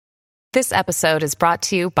This episode is brought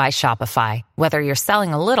to you by Shopify. Whether you're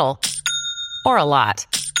selling a little or a lot,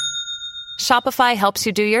 Shopify helps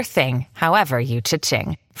you do your thing, however you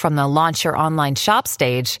cha-ching. From the launch your online shop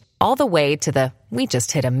stage, all the way to the we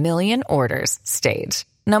just hit 1 million orders stage.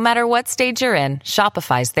 No matter what stage you're in,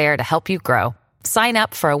 Shopify's there to help you grow. Sign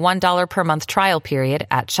up for a $1 per month trial period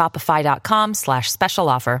at shopify.com/special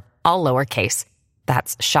offer, all lowercase.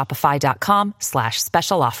 That's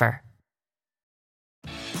shopify.com/special offer.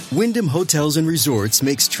 Wyndham Hotels and Resorts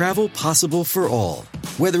makes travel possible for all.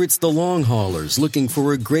 Whether it's the long haulers looking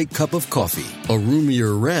for a great cup of coffee, a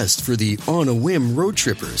roomier rest for the on-a-whim road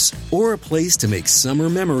trippers, or a place to make summer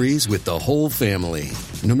memories with the whole family.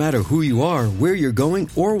 No matter who you are, where you're going,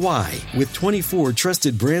 or why, with 24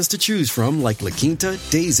 trusted brands to choose from like La Quinta,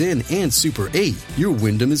 Days Inn, and Super 8, your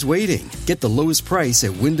Wyndham is waiting. Get the lowest price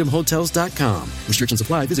at WyndhamHotels.com. Restrictions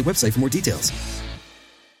apply. Visit website for more details.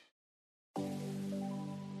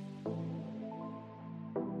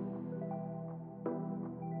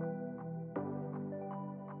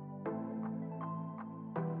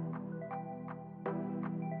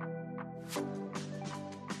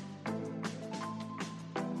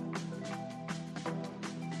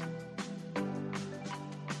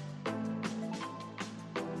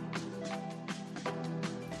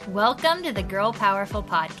 Welcome to the Girl Powerful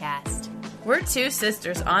Podcast. We're two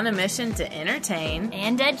sisters on a mission to entertain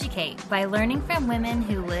and educate by learning from women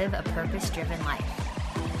who live a purpose-driven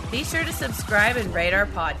life. Be sure to subscribe and rate our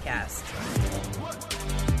podcast.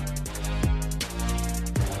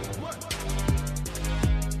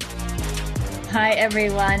 Hi,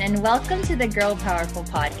 everyone, and welcome to the Girl Powerful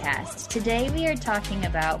Podcast. Today, we are talking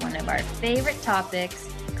about one of our favorite topics,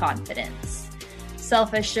 confidence.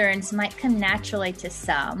 Self-assurance might come naturally to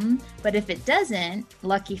some, but if it doesn't,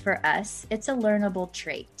 lucky for us, it's a learnable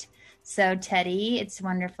trait. So, Teddy, it's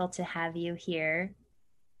wonderful to have you here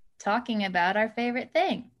talking about our favorite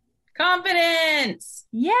thing. Confidence!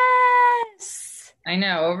 Yes! I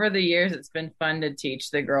know, over the years, it's been fun to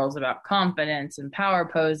teach the girls about confidence and power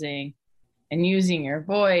posing and using your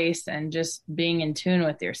voice and just being in tune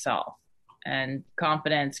with yourself. And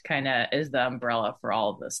confidence kind of is the umbrella for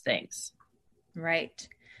all of those things. Right.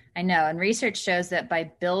 I know. And research shows that by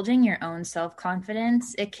building your own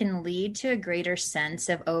self-confidence, it can lead to a greater sense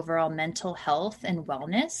of overall mental health and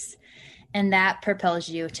wellness. And that propels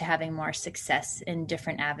you to having more success in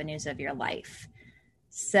different avenues of your life.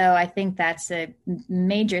 So I think that's a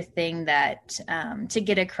major thing that to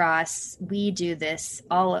get across, we do this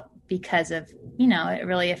all because of, it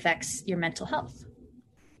really affects your mental health.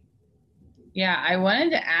 Yeah, I wanted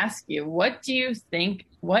to ask you, what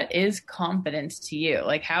is confidence to you?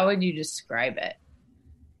 Like, how would you describe it?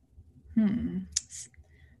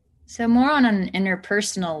 So more on an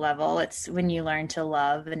interpersonal level, it's when you learn to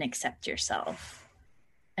love and accept yourself.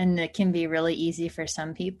 And it can be really easy for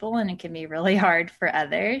some people and it can be really hard for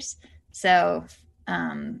others. So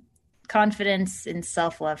confidence and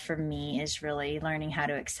self-love for me is really learning how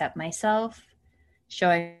to accept myself,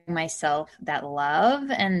 showing myself that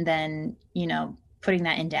love, and then, putting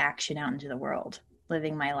that into action out into the world,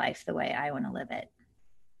 living my life the way I want to live it.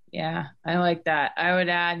 Yeah, I like that. I would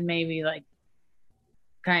add maybe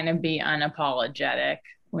kind of be unapologetic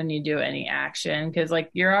when you do any action, because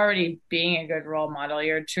you're already being a good role model.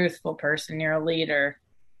 You're a truthful person. You're a leader.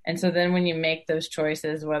 And so then when you make those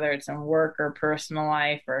choices, whether it's in work or personal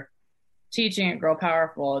life or teaching at Girl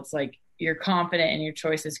Powerful, it's you're confident in your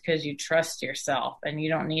choices because you trust yourself and you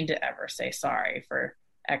don't need to ever say sorry for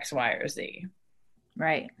X, Y, or Z.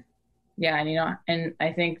 Right. Yeah. And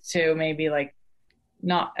I think too, maybe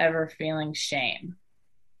not ever feeling shame.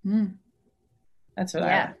 That's what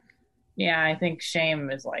I think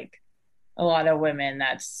shame is a lot of women.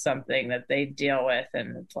 That's something that they deal with.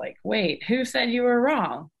 And it's wait, who said you were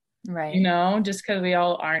wrong? Right. Just because we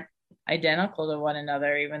all aren't identical to one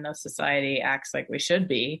another, even though society acts like we should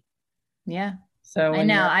be. Yeah. So I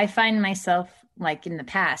know I find myself in the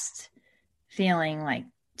past feeling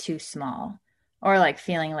too small or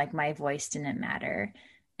feeling like my voice didn't matter.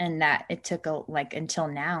 And that it took until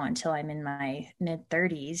now, until I'm in my mid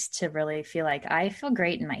 30s to really feel like I feel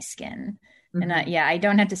great in my skin. Mm-hmm. And I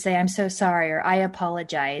don't have to say, I'm so sorry, or I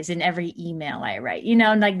apologize in every email I write,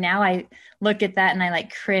 now I look at that and I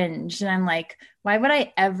cringe and I'm why would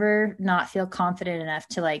I ever not feel confident enough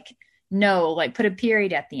to put a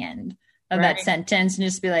period at the end of that sentence and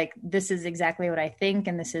just be this is exactly what I think.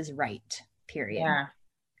 And this is right. Period. Yeah.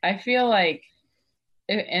 I feel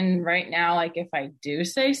and right now, if I do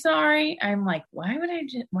say sorry, I'm why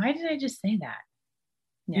did I just say that?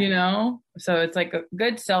 Yeah. So it's a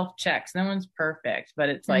good self-checks. No one's perfect, but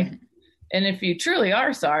it's And if you truly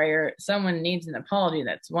are sorry or someone needs an apology,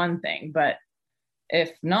 that's one thing. But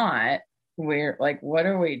if not, we're like, what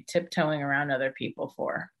are we tiptoeing around other people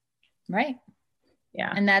for? Right.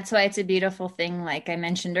 Yeah. And that's why it's a beautiful thing. Like I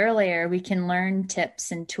mentioned earlier, we can learn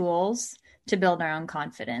tips and tools to build our own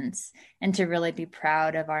confidence and to really be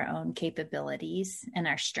proud of our own capabilities and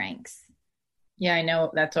our strengths. Yeah, I know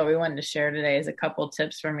that's what we wanted to share today is a couple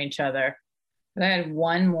tips from each other. But I had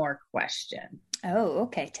one more question. Oh,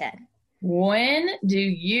 okay, Ted. When do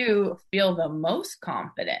you feel the most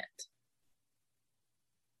confident?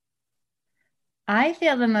 I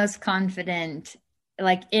feel the most confident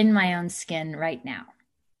like in my own skin right now.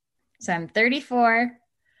 So I'm 34.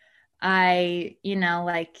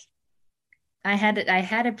 Like I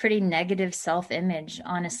had a pretty negative self-image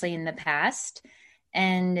honestly in the past,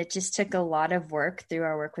 and it just took a lot of work through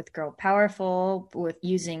our work with Girl Powerful, with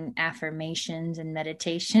using affirmations and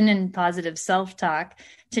meditation and positive self-talk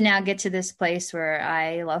to now get to this place where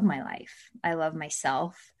I love my life. I love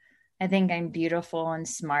myself. I think I'm beautiful and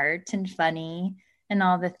smart and funny and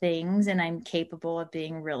all the things, and I'm capable of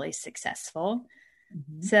being really successful.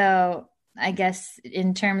 Mm-hmm. So I guess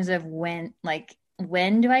in terms of when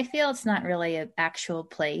do I feel, it's not really an actual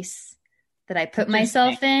place that I put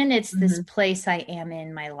myself in. It's this place I am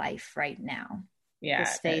in my life right now. Yeah.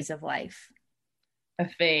 This phase of life. A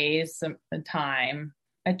phase, a time,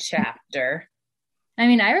 a chapter. I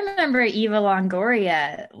mean, I remember Eva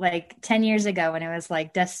Longoria like 10 years ago when it was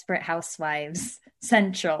like Desperate Housewives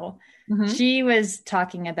Central. Mm-hmm. She was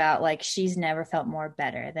talking about like she's never felt more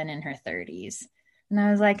better than in her 30s. And I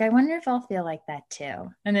was like, I wonder if I'll feel like that too.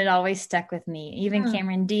 And it always stuck with me. Even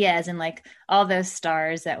Cameron Diaz and like all those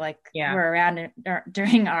stars that like were around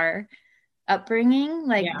during our upbringing,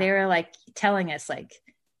 like they were like telling us like,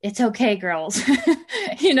 it's okay, girls.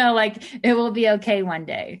 Like it will be okay one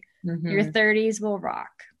day. Mm-hmm. Your 30s will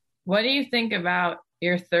rock. What do you think about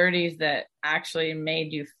your 30s that actually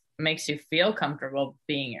makes you feel comfortable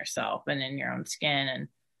being yourself and in your own skin and,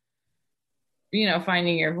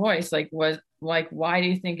 finding your voice? Why do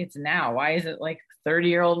you think it's now? Why is it like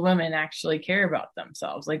 30-year-old women actually care about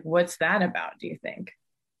themselves? Like, what's that about, do you think?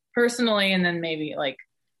 Personally, and then maybe like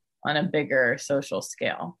on a bigger social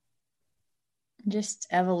scale. Just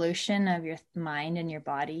evolution of your mind and your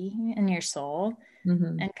body and your soul,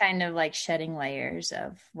 and kind of like shedding layers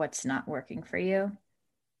of what's not working for you.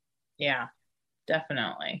 Yeah,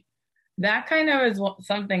 definitely. That kind of is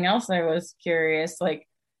something else I was curious, like,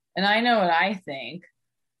 and I know what I think,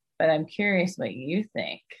 but I'm curious what you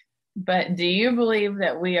think. But do you believe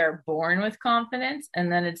that we are born with confidence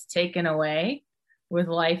and then it's taken away with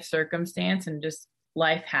life circumstance and just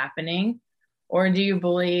life happening? Or do you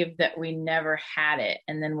believe that we never had it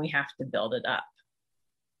and then we have to build it up?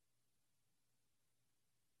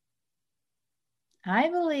 I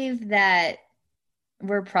believe that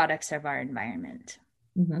we're products of our environment.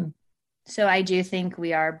 Mm-hmm. So I do think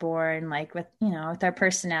we are born like with our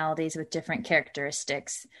personalities with different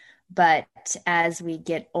characteristics. But as we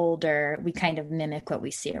get older, we kind of mimic what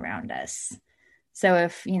we see around us. So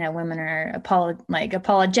if, women are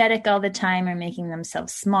apologetic all the time or making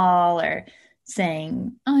themselves small or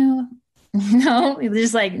saying,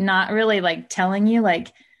 just like not really like telling you,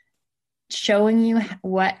 like showing you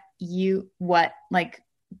what like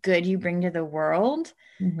good you bring to the world,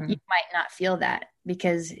 you might not feel that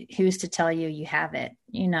because who's to tell you have it,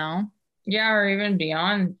 Yeah. Or even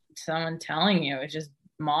beyond someone telling you, it's just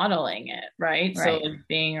modeling it. Right. So like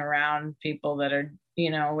being around people that are,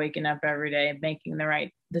 waking up every day, making the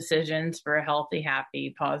right decisions for a healthy,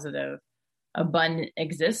 happy, positive, abundant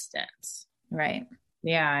existence. Right.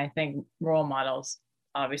 Yeah. I think role models,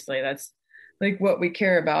 obviously that's like what we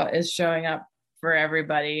care about is showing up for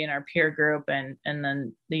everybody in our peer group and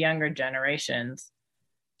then the younger generations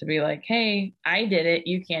to be like, hey, I did it.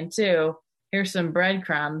 You can too. Here's some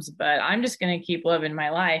breadcrumbs, but I'm just going to keep living my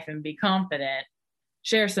life and be confident,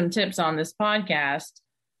 share some tips on this podcast.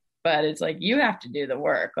 But it's like, you have to do the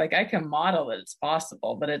work. Like I can model that it's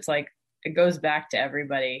possible, but it's like, it goes back to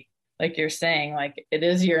everybody. Like you're saying, like it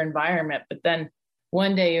is your environment, but then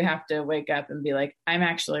one day you have to wake up and be like, I'm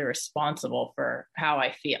actually responsible for how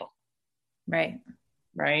I feel. Right.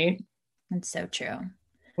 Right. That's so true.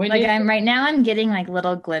 I'm getting like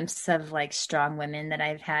little glimpses of like strong women that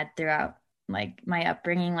I've had throughout like my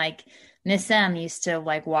upbringing. Like Miss M used to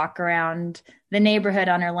like walk around the neighborhood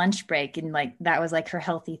on her lunch break, and like that was like her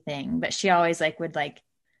healthy thing. But she always like would like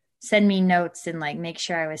send me notes and like make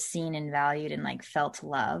sure I was seen and valued and like felt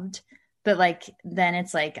loved. But like then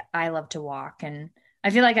it's like I love to walk and I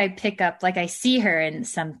feel like I pick up, like I see her in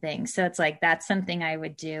something. So it's like, that's something I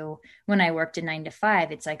would do when I worked a 9 to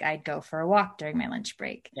 5. It's like, I'd go for a walk during my lunch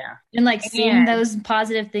break. Yeah. And like seeing those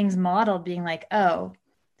positive things modeled, being like, oh,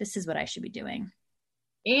 this is what I should be doing.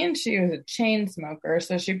 And she was a chain smoker,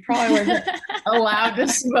 so she probably wasn't allowed to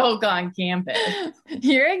smoke on campus.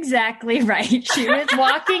 You're exactly right. She was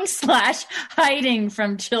walking / hiding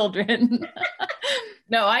from children.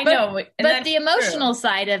 No, I know. But the emotional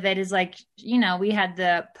side of it is like, we had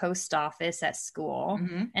the post office at school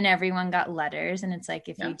and everyone got letters. And it's like,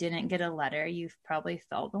 if you didn't get a letter, you've probably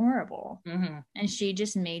felt horrible. Mm-hmm. And she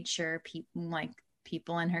just made sure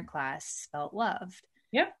people in her class felt loved.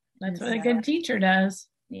 Yep. That's what a good teacher does.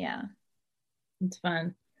 Yeah. It's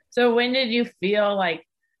fun. So when did you feel like,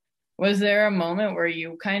 was there a moment where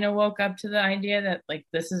you kind of woke up to the idea that like,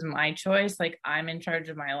 this is my choice? Like I'm in charge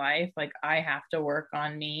of my life. Like I have to work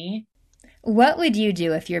on me. What would you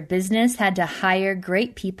do if your business had to hire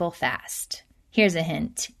great people fast? Here's a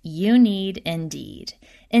hint. You need Indeed.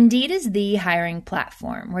 Indeed is the hiring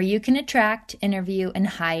platform where you can attract, interview, and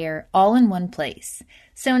hire all in one place.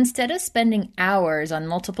 So instead of spending hours on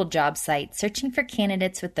multiple job sites searching for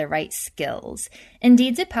candidates with the right skills,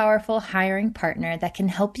 Indeed's a powerful hiring partner that can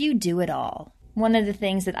help you do it all. One of the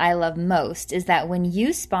things that I love most is that when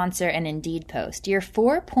you sponsor an Indeed post, you're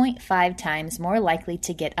 4.5 times more likely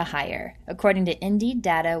to get a hire, according to Indeed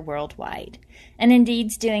data worldwide. And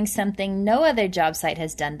Indeed's doing something no other job site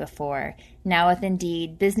has done before. Now with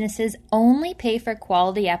Indeed, businesses only pay for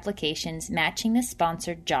quality applications matching the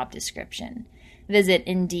sponsored job description. Visit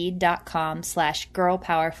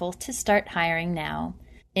Indeed.com/girlpowerful to start hiring now.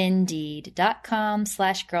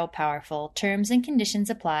 Indeed.com/girlpowerful. Terms and conditions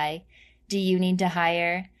apply. Do you need to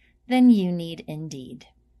hire? Then you need Indeed.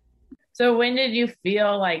 So when did you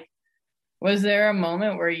feel like, was there a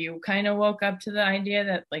moment where you kind of woke up to the idea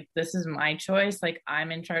that like, this is my choice? Like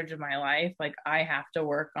I'm in charge of my life. Like I have to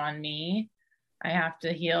work on me. I have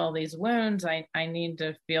to heal these wounds. I need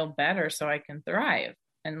to feel better so I can thrive.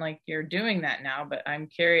 And like, you're doing that now, but I'm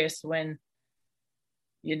curious when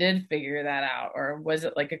you did figure that out, or was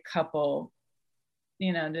it like a couple,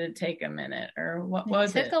 did it take a minute or what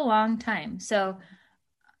was it? It took a long time. So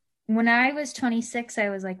when I was 26, I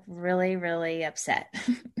was like really, really upset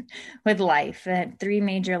with life. I had 3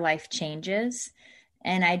 major life changes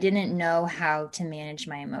and I didn't know how to manage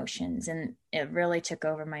my emotions. And it really took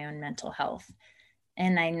over my own mental health.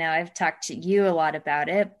 And I know I've talked to you a lot about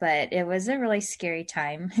it, but it was a really scary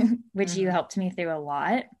time, which you helped me through a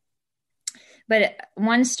lot. But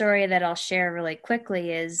one story that I'll share really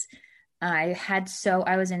quickly is I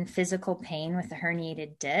was in physical pain with a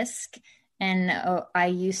herniated disc. And I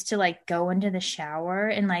used to like go into the shower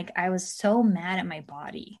and like, I was so mad at my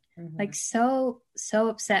body, like so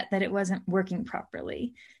upset that it wasn't working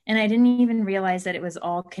properly. And I didn't even realize that it was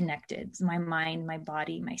all connected. My mind, my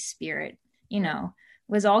body, my spirit,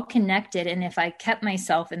 was all connected. And if I kept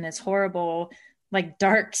myself in this horrible, like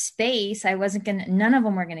dark space, none of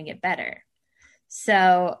them were going to get better.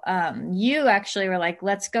 So you actually were like,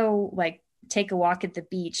 let's go like take a walk at the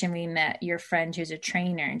beach. And we met your friend who's a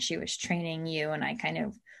trainer and she was training you. And I kind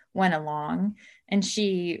of went along and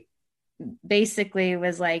she basically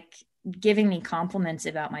was like giving me compliments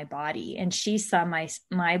about my body. And she saw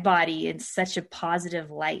my body in such a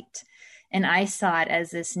positive light. And I saw it as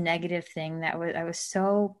this negative thing that I was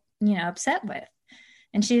so, upset with.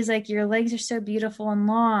 And she's like, your legs are so beautiful and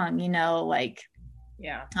long, like,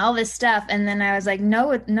 yeah, all this stuff. And then I was like,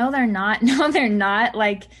 no, they're not. No, they're not.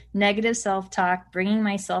 Like negative self-talk, bringing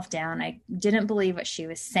myself down. I didn't believe what she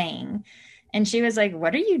was saying. And she was like,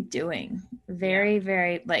 what are you doing? Very,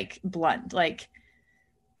 very like blunt. Like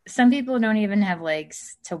some people don't even have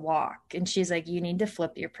legs to walk. And she's like, you need to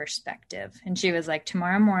flip your perspective. And she was like,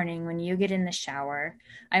 tomorrow morning, when you get in the shower,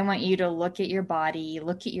 I want you to look at your body,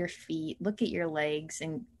 look at your feet, look at your legs,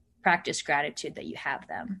 and practice gratitude that you have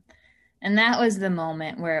them. And that was the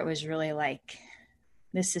moment where it was really like,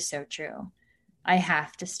 this is so true. I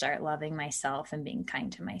have to start loving myself and being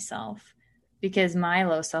kind to myself, because my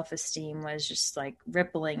low self-esteem was just like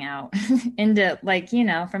rippling out into like,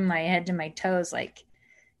 from my head to my toes, like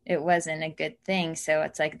it wasn't a good thing. So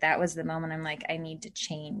it's like, that was the moment I'm like, I need to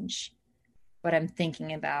change what I'm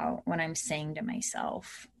thinking about, what I'm saying to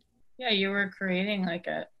myself. Yeah, you were creating like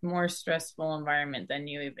a more stressful environment than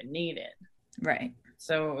you even needed. Right.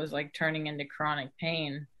 So it was like turning into chronic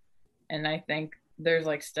pain. And I think there's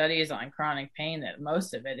like studies on chronic pain that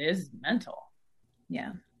most of it is mental.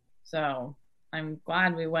 Yeah. So I'm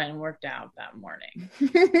glad we went and worked out that morning.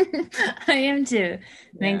 I am too.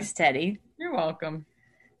 Yeah. Thanks, Teddy. You're welcome.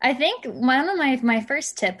 I think one of my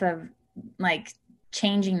first tip of like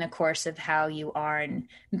changing the course of how you are and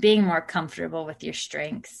being more comfortable with your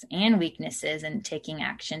strengths and weaknesses and taking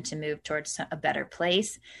action to move towards a better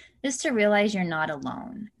place is to realize you're not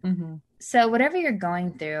alone. Mm-hmm. So whatever you're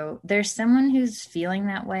going through, there's someone who's feeling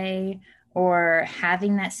that way or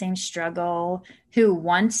having that same struggle, who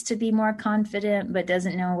wants to be more confident but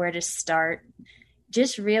doesn't know where to start.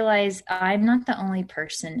 Just realize I'm not the only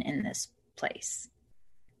person in this place.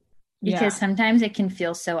 Because sometimes it can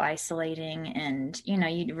feel so isolating and,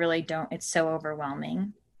 you really don't, it's so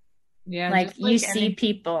overwhelming. Yeah. Like you see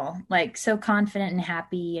people like so confident and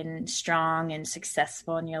happy and strong and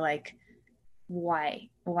successful. And you're like, why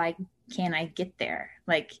can't I get there?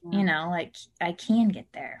 Like, like I can get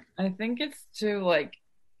there. I think it's too, like,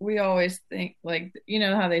 we always think, like,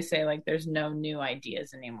 how they say, like, there's no new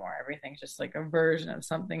ideas anymore. Everything's just like a version of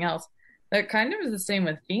something else. That kind of is the same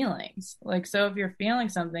with feelings. Like, so if you're feeling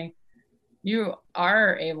something, you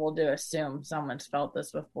are able to assume someone's felt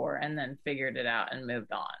this before and then figured it out and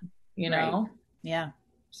moved on, Right. Yeah.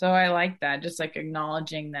 So I like that, just like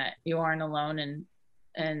acknowledging that you aren't alone,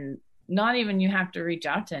 and not even you have to reach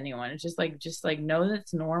out to anyone. It's just like know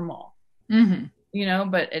that's normal,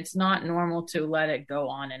 but it's not normal to let it go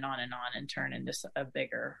on and on and on and turn into a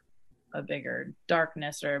bigger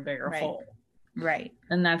darkness or a bigger hole. Right.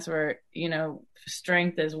 And that's where,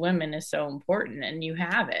 strength as women is so important, and you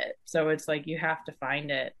have it. So it's like you have to find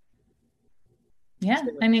it. Yeah.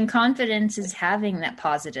 I mean, confidence is having that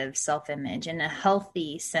positive self-image and a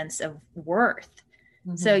healthy sense of worth.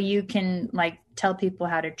 Mm-hmm. So you can like tell people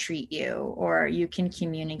how to treat you, or you can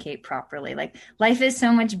communicate properly. Like life is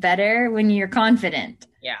so much better when you're confident.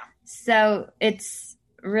 Yeah. So it's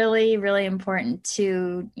really, really important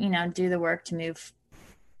to, do the work to move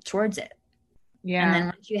towards it. Yeah. And then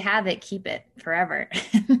once you have it, keep it forever.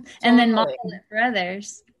 And then model it for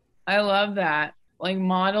others. I love that. Like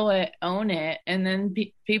model it, own it. And then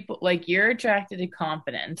people, like, you're attracted to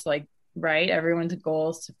confidence, like, right? Everyone's goal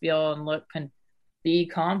is to feel and look and be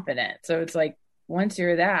confident. So it's like, once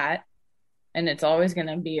you're that, and it's always going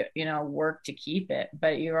to be, work to keep it,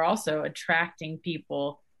 but you're also attracting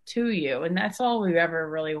people to you. And that's all we ever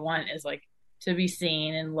really want, is like to be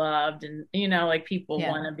seen and loved, and, like people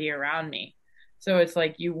want to be around me. So it's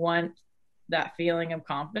like, you want that feeling of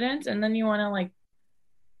confidence, and then you want to like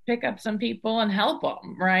pick up some people and help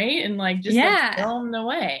them, right? And like just like, show them the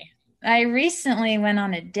way. I recently went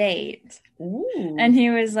on a date. Ooh. And he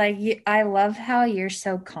was like, I love how you're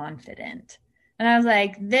so confident. And I was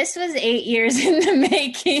like, this was 8 years in the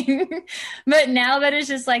making. But now that it's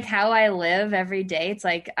just like how I live every day, it's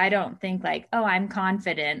like, I don't think like, oh, I'm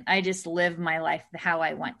confident. I just live my life how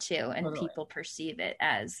I want to. And totally. People perceive it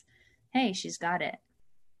as, hey, she's got it.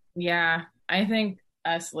 Yeah. I think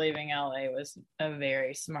us leaving LA was a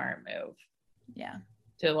very smart move. Yeah.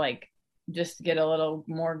 To like just get a little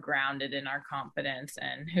more grounded in our confidence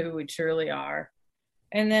and who we truly are.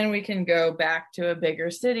 And then we can go back to a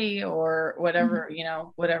bigger city or whatever,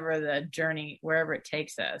 whatever the journey, wherever it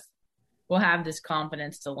takes us. We'll have this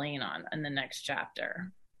confidence to lean on in the next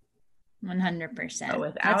chapter. 100%. But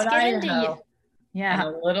without Idaho, in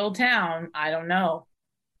a little town, I don't know.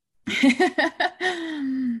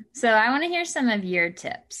 So I want to hear some of your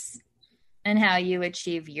tips and how you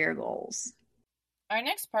achieve your goals. Our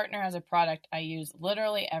next partner has a product I use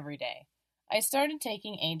literally every day. I started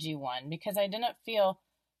taking AG1 because I didn't feel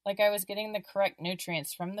like I was getting the correct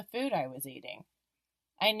nutrients from the food I was eating.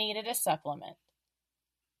 I needed a supplement.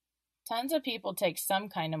 Tons of people take some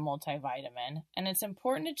kind of multivitamin, and it's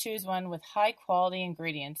important to choose one with high-quality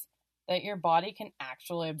ingredients that your body can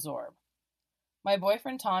actually absorb. My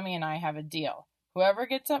boyfriend Tommy and I have a deal. Whoever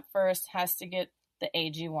gets up first has to get the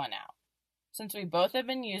AG1 out. Since we both have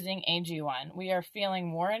been using AG1, we are feeling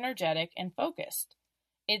more energetic and focused.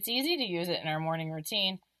 It's easy to use it in our morning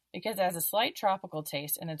routine because it has a slight tropical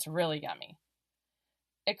taste and it's really yummy.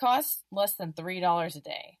 It costs less than $3 a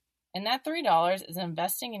day, and that $3 is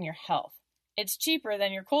investing in your health. It's cheaper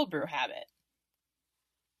than your cold brew habit.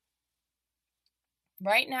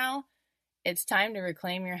 Right now, it's time to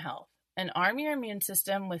reclaim your health and arm your immune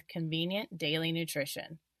system with convenient daily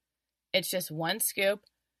nutrition. It's just one scoop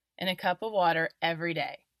in a cup of water every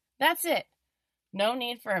day. That's it. No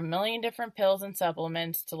need for a million different pills and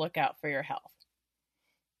supplements to look out for your health.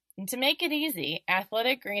 And to make it easy,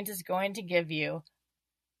 Athletic Greens is going to give you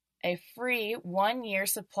a free 1-year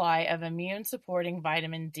supply of immune-supporting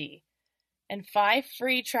vitamin D and 5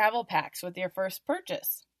 free travel packs with your first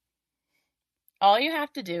purchase. All you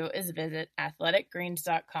have to do is visit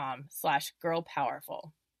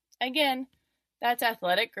athleticgreens.com/girlpowerful. Again, that's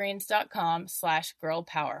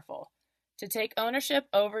athleticgreens.com/girlpowerful to take ownership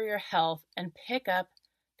over your health and pick up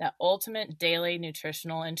that ultimate daily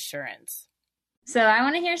nutritional insurance. So I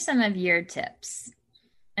want to hear some of your tips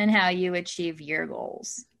and how you achieve your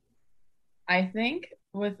goals. I think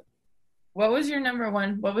what was your number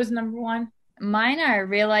one? What was number one? Mine are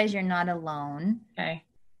realize you're not alone. Okay.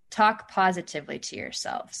 Talk positively to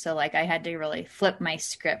yourself. So like I had to really flip my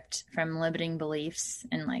script from limiting beliefs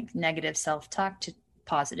and like negative self-talk to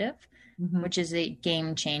positive, which is a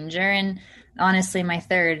game changer. And honestly, my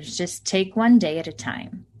third is just take one day at a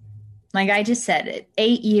time. Like I just said, it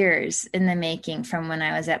 8 years in the making from when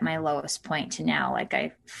I was at my lowest point to now. Like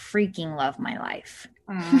I freaking love my life.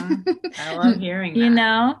 I love hearing that. You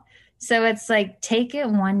know? So it's like, take it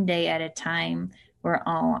one day at a time. We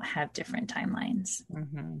all have different timelines.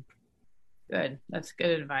 Good. That's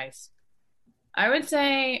good advice. I would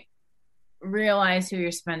say realize who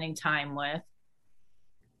you're spending time with,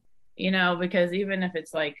 you know, because even if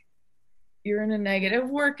it's like you're in a negative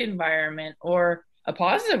work environment or a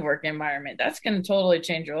positive work environment, that's going to totally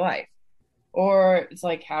change your life. Or it's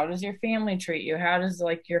like, how does your family treat you? How does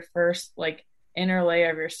like your first like inner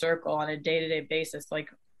layer of your circle on a day-to-day basis, like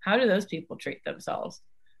how do those people treat themselves?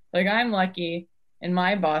 Like I'm lucky in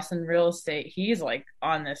my boss in real estate, he's like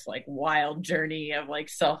on this like wild journey of like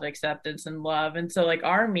self-acceptance and love. And so like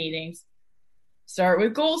our meetings start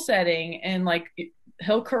with goal setting, and like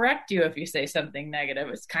he'll correct you if you say something negative.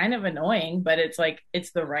 It's kind of annoying, but it's like,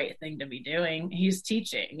 it's the right thing to be doing. He's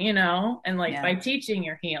teaching, you know, and like by teaching,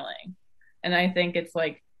 you're healing. And I think it's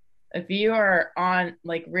like, if you are on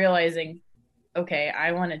like realizing, okay,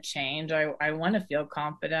 I want to change. I want to feel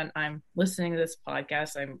confident. I'm listening to this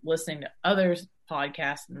podcast. I'm listening to others'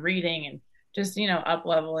 podcasts and reading and just, you know, up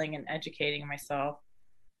leveling and educating myself.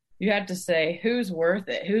 You have to say, who's worth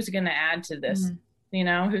it? Who's going to add to this? You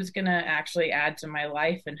know, who's going to actually add to my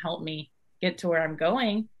life and help me get to where I'm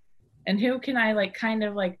going? And who can I like kind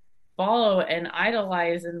of like follow and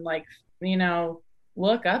idolize and like, you know,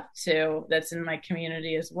 look up to that's in my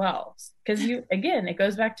community as well? Because you, again, it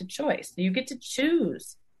goes back to choice. You get to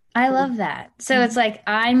choose. I love that. So it's like,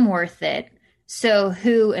 I'm worth it. So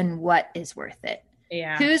who and what is worth it?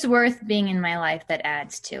 Yeah. Who's worth being in my life that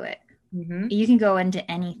adds to it? You can go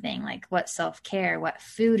into anything, like what self-care, what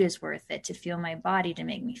food is worth it to fuel my body, to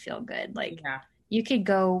make me feel good. Like you could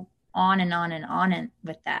go on and on and on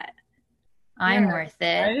with that. I'm worth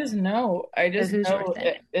it. I just know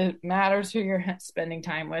it matters who you're spending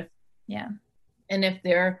time with. Yeah. And if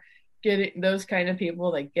they're getting those kind of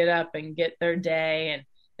people that get up and get their day and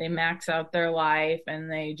they max out their life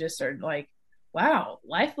and they just are like, wow,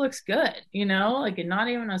 life looks good, you know, like, and not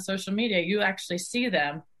even on social media, you actually see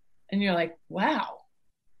them and you're like, wow,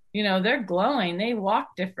 you know, they're glowing, they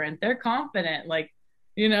walk different, they're confident, like,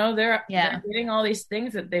 you know, they're getting all these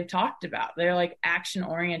things that they've talked about. They're like action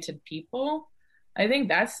oriented people. I think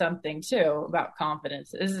that's something too about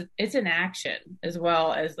confidence, is it's an action as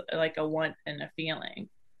well as like a want and a feeling.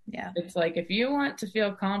 Yeah. It's like, if you want to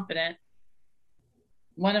feel confident,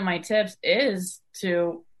 one of my tips is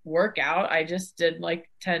to work out. I just did like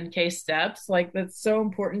 10K steps. Like that's so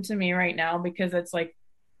important to me right now because it's like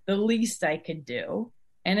the least I could do.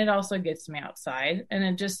 And it also gets me outside and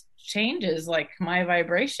it just changes like my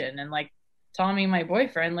vibration. And like Tommy, my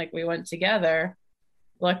boyfriend, like we went together.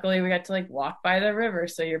 Luckily we got to like walk by the river.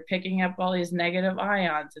 So you're picking up all these negative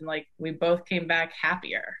ions and like we both came back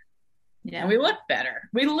happier. Yeah. And we look better.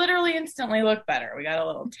 We literally instantly look better. We got a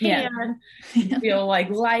little tan, feel like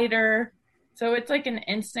lighter. So it's like an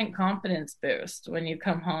instant confidence boost when you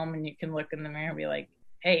come home and you can look in the mirror and be like,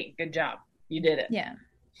 hey, good job. You did it. Yeah.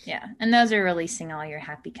 Yeah. And those are releasing all your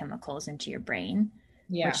happy chemicals into your brain,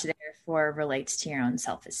 which therefore relates to your own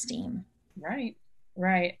self-esteem. Right.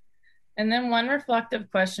 Right. And then one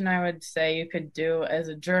reflective question I would say you could do as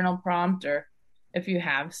a journal prompt, or if you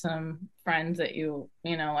have some friends that you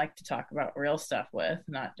know, like to talk about real stuff with,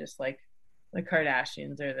 not just like the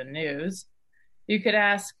Kardashians or the news, you could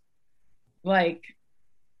ask like,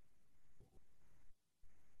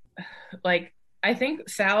 I think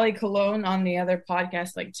Sally Cologne on the other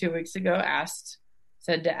podcast like 2 weeks ago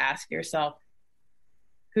said to ask yourself,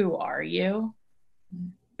 who are you?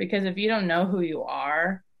 Because if you don't know who you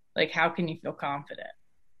are, like, how can you feel confident?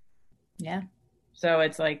 Yeah. So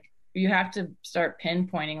it's like, you have to start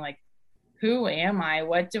pinpointing, like, who am I?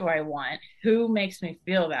 What do I want? Who makes me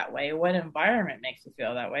feel that way? What environment makes me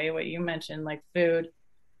feel that way? What you mentioned, like food,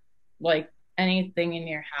 like anything in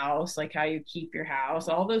your house, like how you keep your house,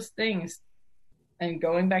 all those things. And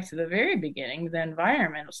going back to the very beginning, the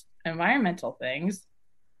environmental things,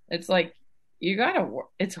 it's like, you gotta work.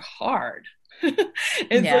 It's hard.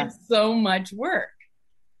 It's like so much work,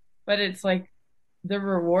 but it's like the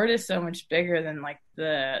reward is so much bigger than like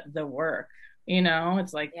the work.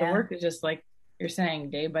 It's like the work is just like you're saying,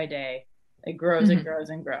 day by day, it grows and grows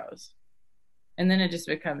and grows. And then it just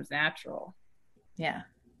becomes natural. Yeah.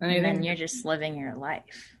 And then you're just living your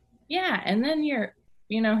life. Yeah. And then you're,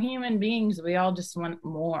 human beings, we all just want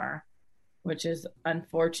more, which is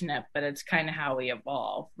unfortunate, but it's kind of how we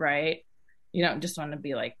evolve, right? You don't just want to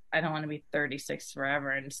be like, I don't want to be 36 forever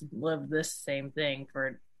and just live this same thing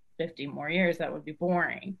for 50 more years. That would be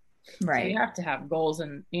boring. Right. So you have to have goals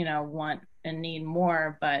and, want and need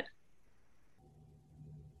more, but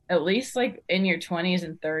at least like in your 20s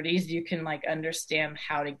and 30s, you can like understand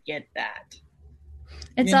how to get that.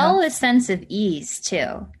 It's all a sense of ease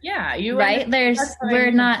too. Yeah.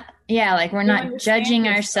 We're not judging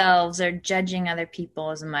ourselves or judging other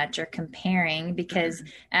people as much or comparing, because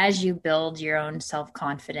as you build your own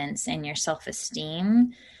self-confidence and your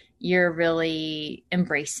self-esteem, you're really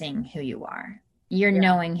embracing who you are. You're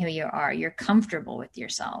knowing who you are. You're comfortable with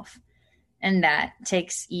yourself. And that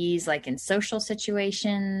takes ease, like in social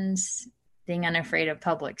situations, being unafraid of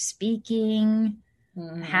public speaking,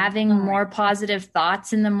 having more positive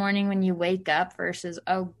thoughts in the morning when you wake up versus,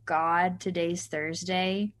 oh God, today's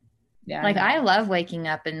Thursday. Yeah. Like I love waking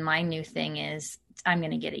up, and my new thing is I'm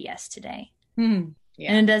going to get a yes today. Yeah. And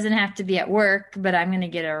it doesn't have to be at work, but I'm going to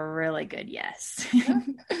get a really good yes.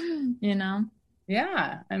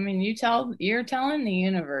 Yeah. I mean, you're telling the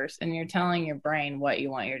universe and you're telling your brain what you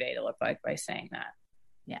want your day to look like by saying that.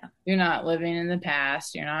 Yeah. You're not living in the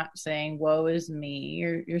past. You're not saying, woe is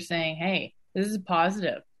me. You're saying, hey, this is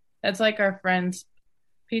positive. That's like our friend's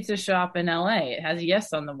pizza shop in LA. It has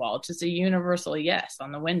yes on the wall. It's just a universal yes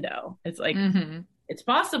on the window. It's like, It's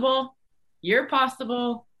possible. You're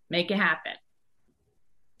possible. Make it happen.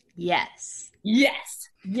 Yes. Yes.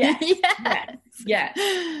 Yes. Yes. Yes.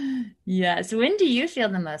 Yes. When do you feel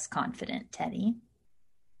the most confident, Teddy?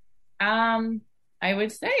 I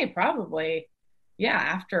would say probably,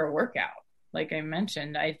 after a workout. Like I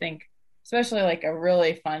mentioned, I think especially like a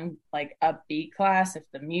really fun, like upbeat class, if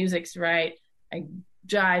the music's right, I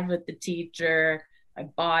jive with the teacher, my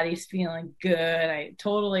body's feeling good. I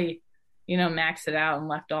totally, maxed it out and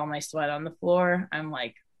left all my sweat on the floor. I'm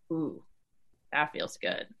like, ooh, that feels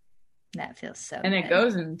good. That feels so and good. It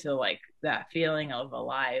goes into like that feeling of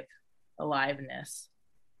aliveness.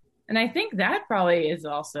 And I think that probably is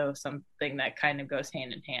also something that kind of goes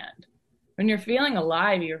hand in hand. When you're feeling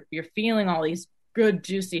alive, you're feeling all these good,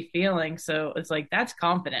 juicy feelings. So it's like, that's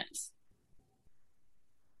confidence.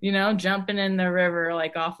 Jumping in the river,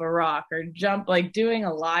 like off a rock, or doing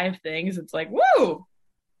alive things. It's like, woo!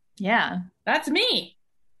 Yeah. That's me.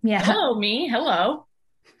 Yeah. Hello, me. Hello.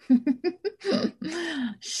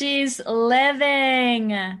 She's living.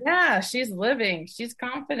 Yeah, she's living. She's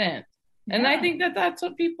confident. Yeah. And I think that's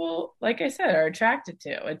what people, like I said, are attracted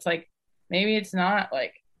to. It's like, maybe it's not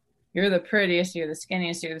like you're the prettiest, you're the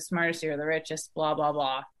skinniest, you're the smartest, you're the richest, blah, blah,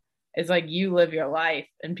 blah. It's like you live your life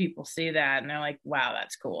and people see that and they're like, wow,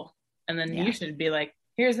 that's cool. And then you should be like,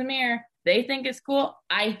 here's a mirror. They think it's cool.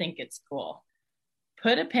 I think it's cool.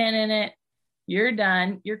 Put a pin in it. You're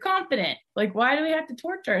done. You're confident. Like, why do we have to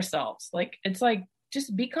torture ourselves? Like, it's like,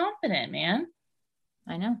 just be confident, man.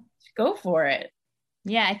 I know. Just go for it.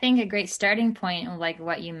 Yeah, I think a great starting point, like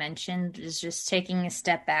what you mentioned, is just taking a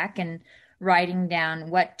step back and writing down,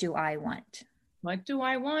 what do I want? What do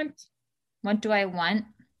I want? What do I want?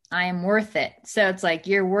 I am worth it. So it's like,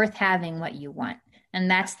 you're worth having what you want. And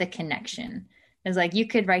that's the connection. It's like, you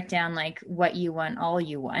could write down like what you want, all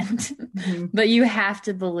you want, but you have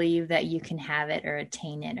to believe that you can have it or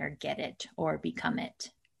attain it or get it or become it.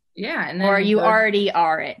 Yeah. And or you already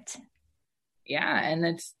are it. Yeah. And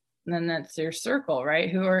then that's your circle, right?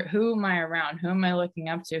 Who am I around? Who am I looking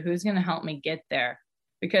up to? Who's going to help me get there?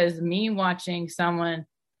 Because me watching someone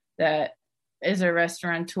that is a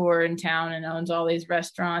restaurateur in town and owns all these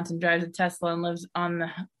restaurants and drives a Tesla and lives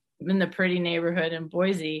in the pretty neighborhood in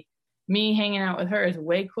Boise, me hanging out with her is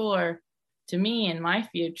way cooler to me in my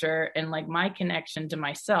future, and like my connection to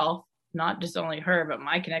myself, not just only her, but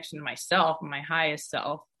my connection to myself and my highest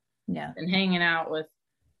self. Yeah. And hanging out with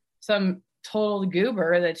some total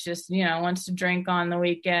goober that's just, wants to drink on the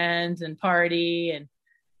weekends and party and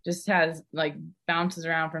just has like bounces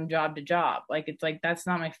around from job to job. Like, it's like, that's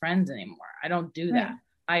not my friends anymore. I don't do that.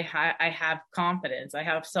 Right. I have confidence. I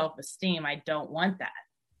have self-esteem. I don't want that.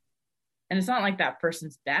 And it's not like that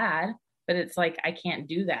person's bad, but it's like, I can't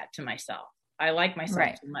do that to myself. I like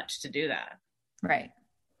myself too much to do that. Right.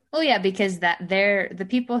 Well, yeah, because they're the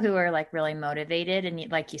people who are like really motivated, and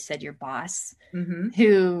like you said, your boss,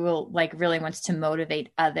 who will like really wants to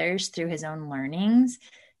motivate others through his own learnings.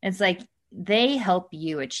 It's like, they help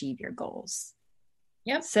you achieve your goals.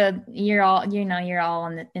 Yep. So you're all, you're all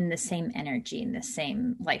in the same energy, in the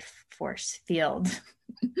same life force field.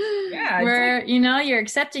 Yeah. Where, you're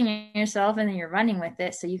accepting yourself and then you're running with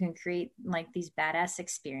it so you can create like these badass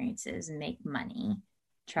experiences and make money,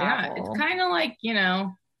 travel. Yeah. It's kind of like,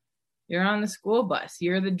 you're on the school bus.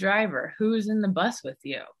 You're the driver. Who's in the bus with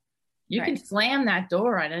you? You can slam that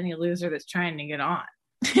door on any loser that's trying to get on.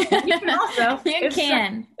 You can also,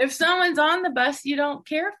 if someone's on the bus you don't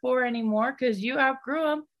care for anymore because you outgrew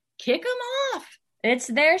them, kick them off. It's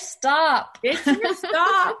their stop. It's your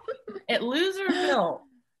stop at Loserville.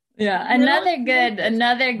 Yeah. Another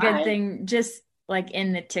good thing, just like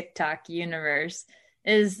in the TikTok universe,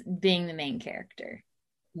 is being the main character,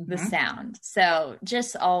 the sound. So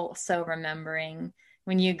just also remembering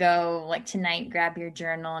when you go like tonight, grab your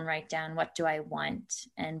journal and write down, what do I want,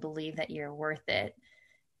 and believe that you're worth it.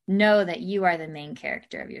 Know that you are the main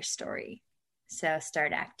character of your story. So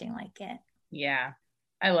start acting like it. Yeah.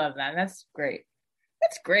 I love that. That's great.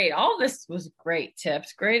 That's great. All this was great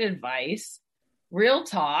tips, great advice, real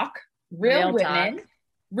talk, real women, talk.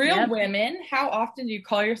 Real women. How often do you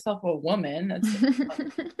call yourself a woman? That's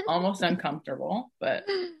almost uncomfortable, but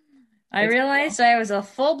I realized I was a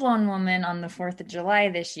full-blown woman on the 4th of July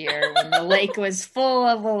this year when the lake was full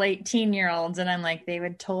of 18-year-olds, and I'm like, they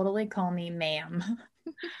would totally call me ma'am.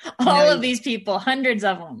 All of these people, hundreds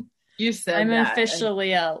of them. You said I'm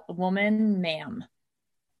officially a woman, ma'am.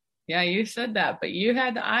 Yeah, you said that, but you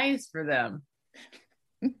had the eyes for them.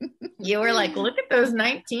 You were like, look at those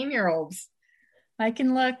 19-year-olds. I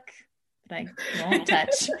can look, but I won't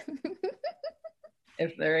touch.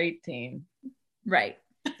 If they're 18. Right.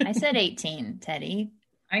 I said 18, Teddy.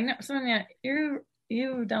 I know, Sonia,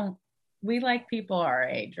 you don't, we like people our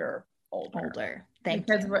age or older.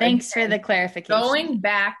 Thanks for the clarification. Going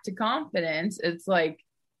back to confidence, it's like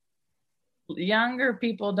younger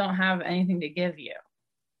people don't have anything to give you.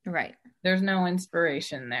 Right. There's no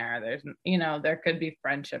inspiration there. There's, there could be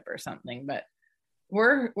friendship or something, but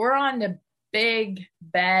we're on to big,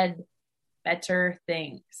 better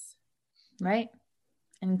things. Right.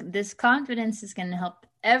 And this confidence is going to help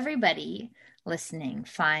everybody listening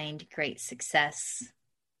find great success,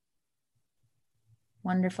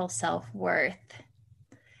 wonderful self-worth,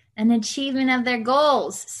 and achievement of their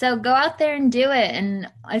goals. So go out there and do it.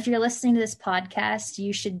 And if you're listening to this podcast,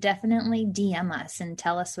 you should definitely DM us and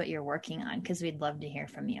tell us what you're working on, because we'd love to hear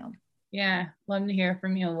from you. Yeah, love to hear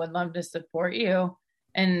from you. Would love to support you.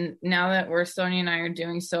 And now that Sonia and I are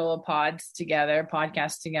doing solo podcasts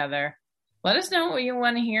together, let us know what you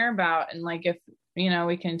want to hear about. And like, if,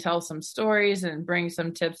 we can tell some stories and bring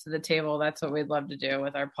some tips to the table. That's what we'd love to do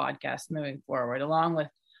with our podcast moving forward, along with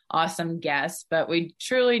awesome guests. But we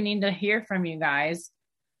truly need to hear from you guys,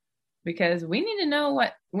 because we need to know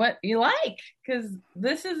what you like, because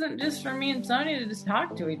this isn't just for me and Sonia to just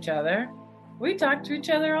talk to each other. We talk to each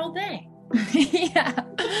other all day. Yeah.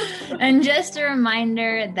 And just a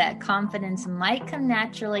reminder that confidence might come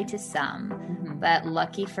naturally to some, but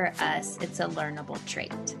lucky for us, it's a learnable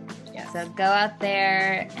trait. Yes. So go out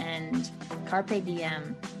there and carpe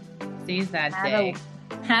diem. Seize that day.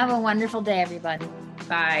 Have a wonderful day, everybody.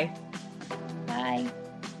 Bye. Bye.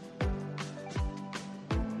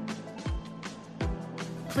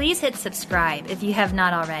 Please hit subscribe if you have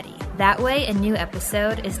not already. That way, a new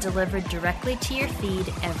episode is delivered directly to your feed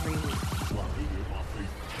every week.